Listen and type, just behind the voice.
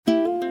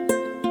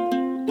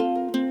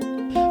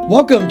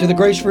Welcome to the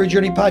Grace for Your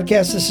Journey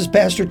podcast. This is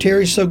Pastor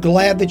Terry. So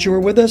glad that you are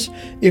with us.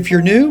 If you're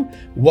new,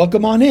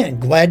 welcome on in.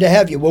 Glad to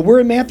have you. Well,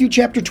 we're in Matthew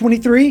chapter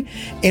 23,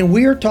 and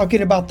we are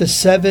talking about the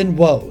 7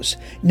 woes.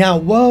 Now,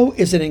 woe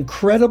is an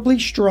incredibly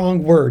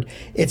strong word.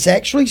 It's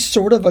actually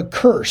sort of a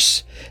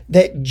curse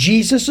that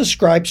Jesus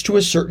ascribes to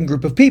a certain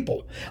group of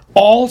people.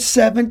 All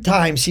 7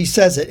 times he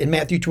says it in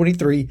Matthew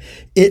 23,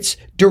 it's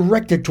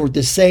directed toward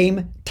the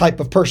same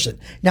type of person.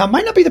 Now, it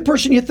might not be the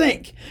person you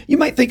think. You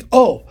might think,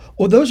 oh,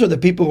 well, those are the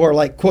people who are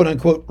like, quote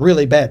unquote,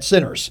 really bad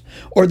sinners.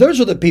 Or those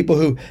are the people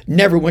who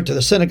never went to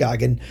the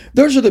synagogue. And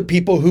those are the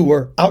people who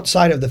were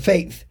outside of the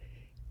faith.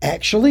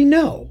 Actually,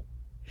 no.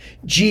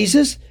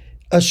 Jesus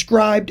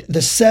ascribed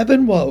the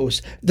 7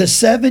 woes, the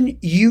 7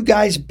 you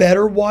guys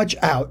better watch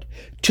out,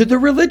 to the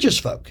religious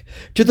folk,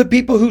 to the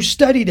people who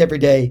studied every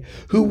day,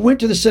 who went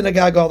to the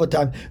synagogue all the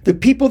time, the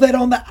people that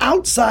on the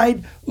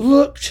outside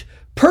looked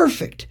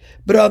perfect,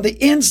 but on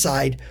the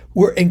inside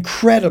were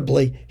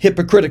incredibly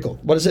hypocritical.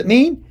 What does it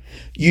mean?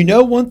 You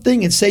know one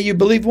thing and say you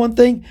believe one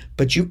thing,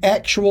 but you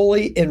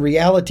actually, in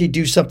reality,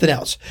 do something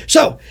else.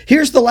 So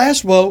here's the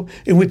last woe,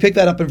 and we pick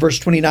that up in verse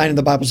 29, and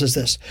the Bible says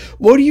this: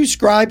 "Woe to you,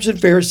 scribes and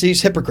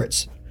Pharisees,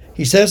 hypocrites."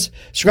 He says,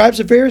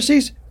 scribes and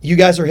Pharisees, you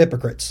guys are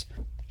hypocrites.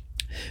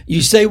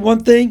 You say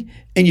one thing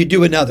and you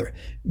do another.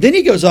 Then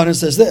he goes on and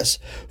says this: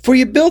 "For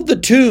you build the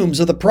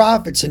tombs of the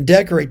prophets and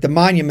decorate the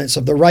monuments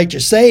of the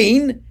righteous,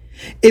 saying,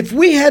 if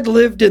we had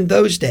lived in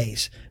those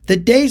days, the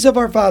days of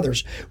our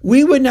fathers,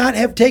 we would not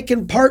have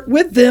taken part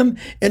with them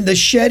in the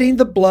shedding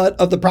the blood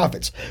of the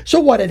prophets." So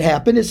what had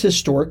happened is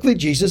historically,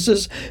 Jesus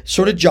is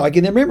sort of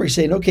jogging their memory,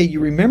 saying, okay, you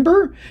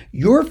remember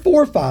your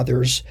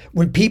forefathers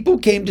when people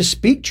came to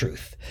speak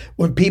truth,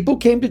 when people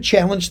came to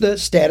challenge the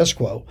status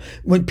quo,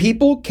 when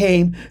people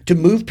came to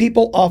move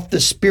people off the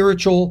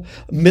spiritual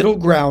middle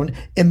ground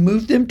and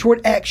move them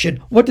toward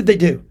action, what did they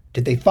do?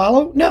 Did they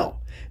follow? No.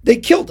 They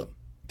killed them.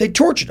 They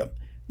tortured them.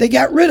 They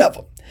got rid of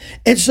them.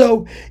 And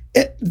so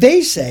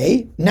they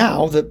say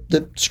now,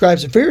 the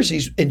scribes and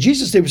Pharisees, and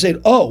Jesus, they were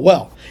saying, oh,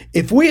 well,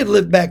 if we had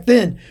lived back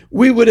then,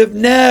 we would have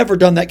never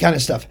done that kind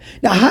of stuff.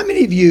 Now, how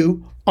many of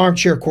you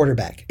armchair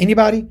quarterback?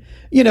 Anybody?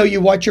 You know,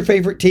 you watch your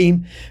favorite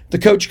team, the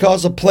coach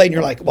calls a play, and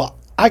you're like, well,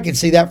 I can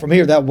see that from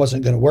here. That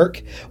wasn't going to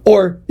work.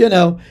 Or, you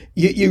know,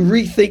 you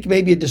rethink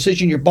maybe a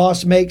decision your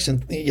boss makes,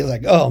 and you're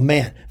like, oh,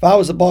 man, if I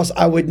was the boss,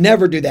 I would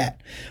never do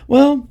that.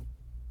 Well,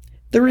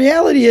 the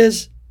reality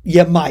is,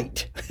 you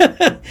might.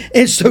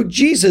 And so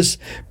Jesus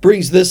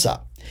brings this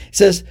up. He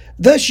says,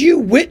 "Thus you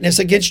witness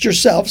against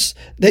yourselves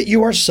that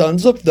you are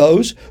sons of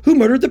those who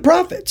murdered the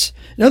prophets."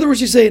 In other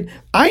words, he's saying,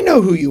 I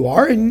know who you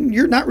are, and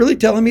you're not really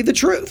telling me the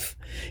truth.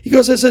 He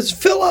goes and says,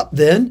 "Fill up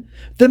then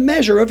the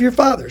measure of your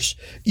fathers,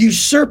 you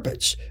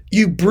serpents,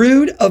 you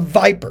brood of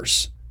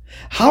vipers.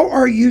 How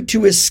are you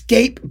to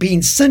escape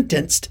being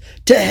sentenced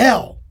to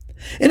hell?"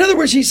 In other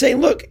words, he's saying,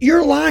 look,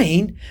 you're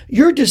lying,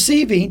 you're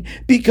deceiving,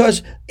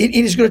 because, and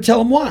he's going to tell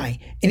them why.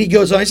 And he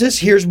goes on, he says,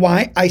 here's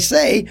why I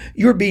say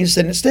you're being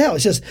sentenced to hell. He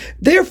says,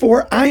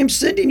 "Therefore, I am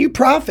sending you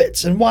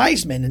prophets and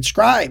wise men and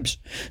scribes,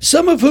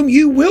 some of whom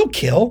you will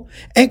kill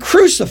and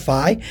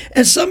crucify,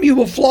 and some you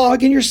will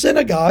flog in your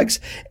synagogues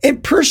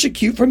and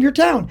persecute from your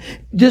town."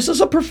 This is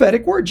a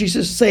prophetic word.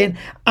 Jesus is saying,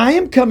 I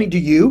am coming to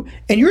you,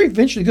 and you're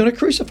eventually going to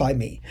crucify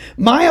me.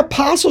 My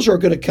apostles are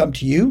going to come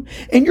to you,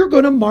 and you're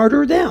going to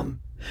martyr them.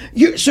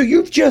 So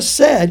you've just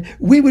said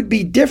we would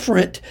be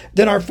different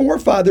than our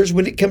forefathers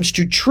when it comes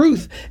to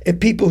truth and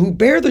people who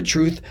bear the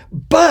truth,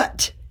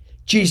 but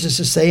Jesus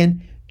is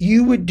saying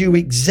you would do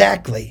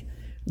exactly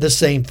the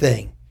same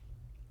thing.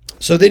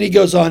 So then he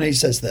goes on and he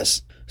says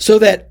this: "So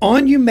that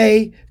on you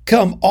may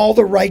come all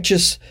the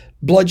righteous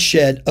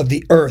bloodshed of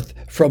the earth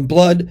from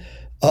blood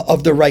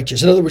of the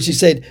righteous." In other words, he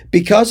said,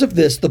 because of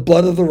this, the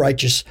blood of the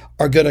righteous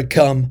are going to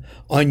come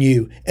on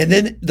you. And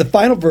then the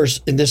final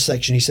verse in this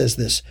section, he says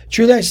this: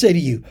 "Truly I say to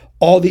you,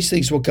 all these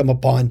things will come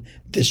upon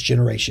this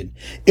generation."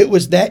 It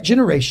was that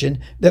generation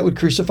that would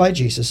crucify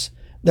Jesus,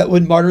 that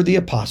would martyr the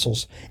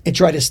apostles and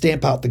try to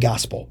stamp out the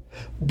gospel.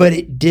 But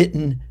it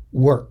didn't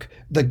work.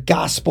 The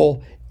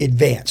gospel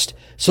advanced.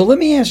 So let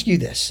me ask you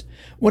this.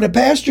 When a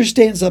pastor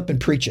stands up and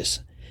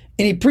preaches,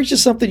 and he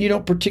preaches something you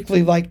don't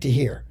particularly like to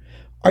hear,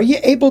 are you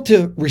able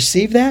to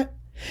receive that?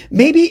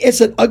 Maybe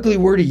it's an ugly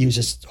word he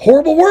uses.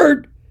 Horrible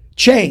word.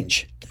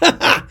 Change.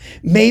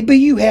 Maybe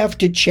you have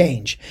to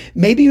change.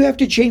 Maybe you have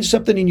to change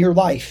something in your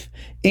life,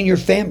 in your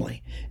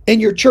family,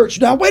 in your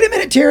church. Now, wait a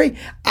minute, Terry.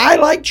 I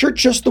like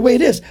church just the way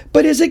it is,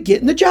 but is it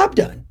getting the job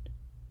done?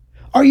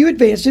 Are you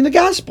advancing the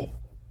gospel?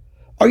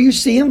 Are you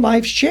seeing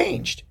lives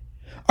changed?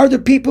 Are the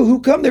people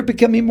who come there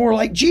becoming more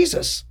like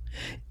Jesus?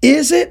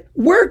 Is it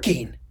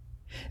working?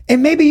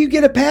 And maybe you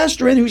get a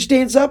pastor in who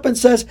stands up and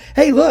says,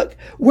 hey, look,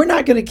 we're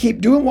not going to keep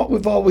doing what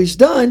we've always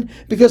done,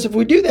 because if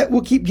we do that,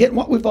 we'll keep getting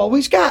what we've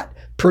always got.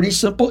 Pretty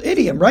simple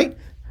idiom, right?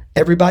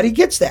 Everybody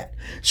gets that.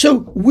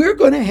 So we're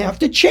going to have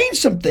to change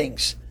some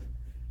things.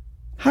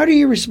 How do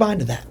you respond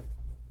to that?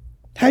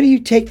 How do you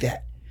take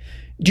that?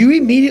 Do you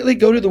immediately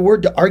go to the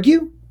Word to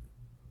argue?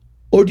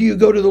 Or do you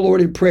go to the Lord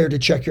in prayer to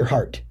check your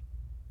heart?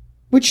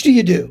 Which do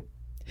you do?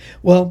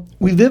 Well,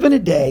 we live in a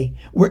day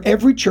where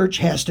every church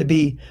has to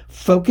be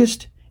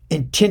focused,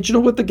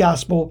 intentional with the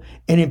gospel,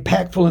 and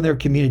impactful in their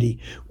community.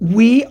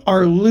 We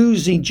are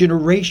losing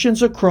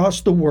generations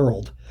across the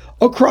world,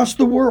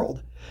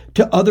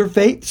 to other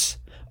faiths,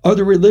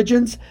 other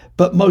religions,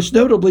 but most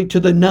notably to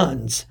the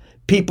nones,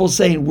 people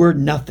saying we're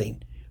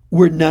nothing,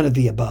 we're none of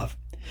the above.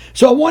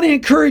 So I want to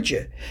encourage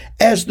you,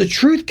 as the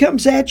truth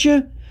comes at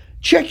you,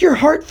 check your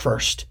heart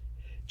first.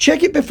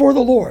 Check it before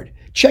the Lord.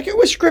 Check it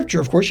with Scripture.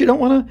 Of course, you don't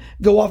want to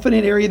go off in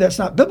an area that's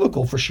not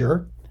biblical for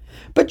sure,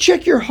 but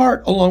check your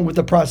heart along with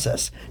the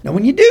process. Now,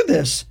 when you do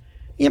this,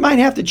 you might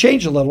have to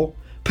change a little,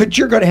 but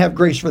you're going to have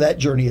grace for that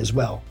journey as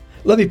well.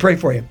 Let me pray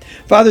for you.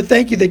 Father,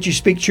 thank you that you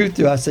speak truth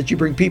to us, that you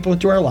bring people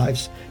into our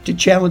lives to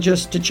challenge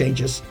us, to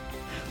change us.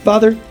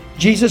 Father,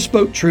 Jesus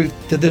spoke truth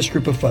to this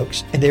group of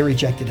folks, and they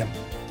rejected him.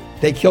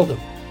 They killed him.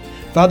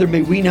 Father,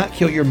 may we not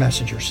kill your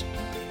messengers.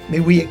 May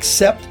we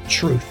accept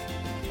truth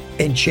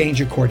and change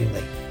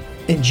accordingly.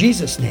 In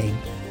Jesus' name,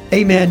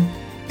 amen,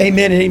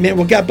 amen, and amen.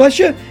 Well, God bless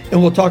you,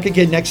 and we'll talk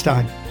again next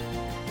time.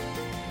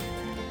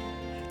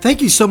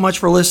 Thank you so much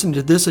for listening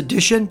to this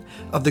edition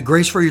of the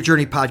Grace for Your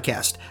Journey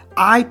podcast.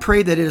 I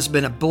pray that it has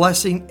been a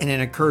blessing and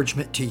an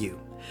encouragement to you.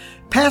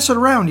 Pass it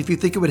around if you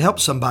think it would help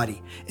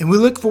somebody, and we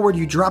look forward to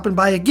you dropping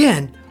by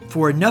again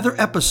for another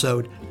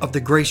episode of the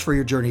Grace for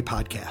Your Journey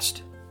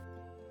podcast.